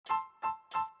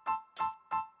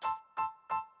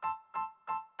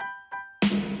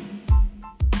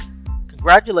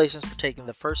Congratulations for taking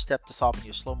the first step to solving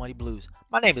your slow money blues.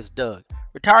 My name is Doug,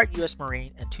 retired U.S.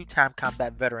 Marine and two-time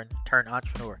combat veteran turned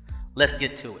entrepreneur. Let's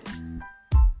get to it.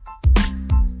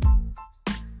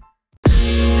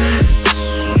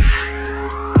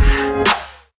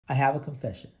 I have a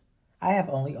confession. I have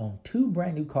only owned 2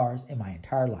 brand new cars in my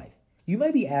entire life. You may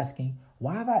be asking,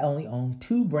 why have I only owned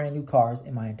 2 brand new cars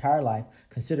in my entire life,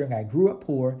 considering I grew up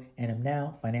poor and am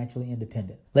now financially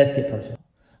independent? Let's get personal.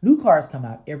 New cars come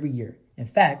out every year. In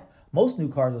fact, most new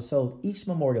cars are sold each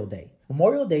Memorial Day.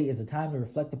 Memorial Day is a time to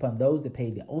reflect upon those that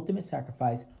paid the ultimate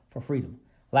sacrifice for freedom.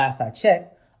 Last I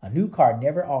checked, a new car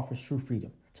never offers true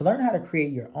freedom. To learn how to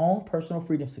create your own personal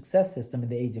freedom success system in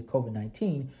the age of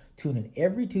COVID-19, tune in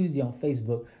every Tuesday on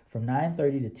Facebook from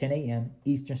 9:30 to 10 a.m.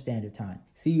 Eastern Standard Time.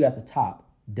 See you at the top,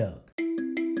 Doug.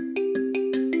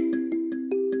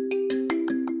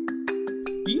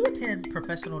 Do you attend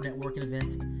professional networking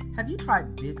events? Have you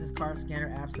tried business card scanner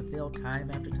apps that fail time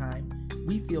after time?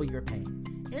 We feel your pain.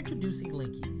 Introducing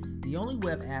Linky, the only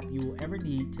web app you will ever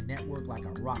need to network like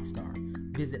a rock star.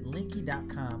 Visit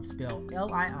Linky.com, spelled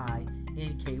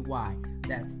L-I-I-N-K-Y.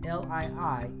 That's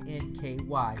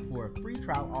L-I-I-N-K-Y for a free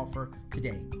trial offer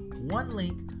today. One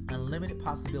link, unlimited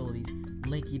possibilities.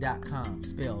 Linky.com,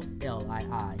 spelled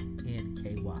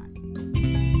L-I-I-N-K-Y.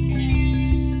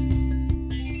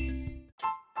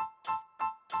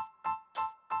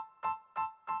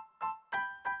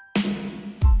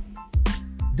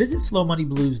 Visit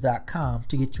slowmoneyblues.com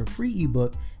to get your free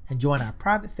ebook and join our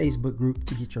private Facebook group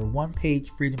to get your one-page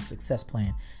freedom success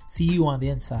plan. See you on the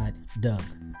inside, Doug.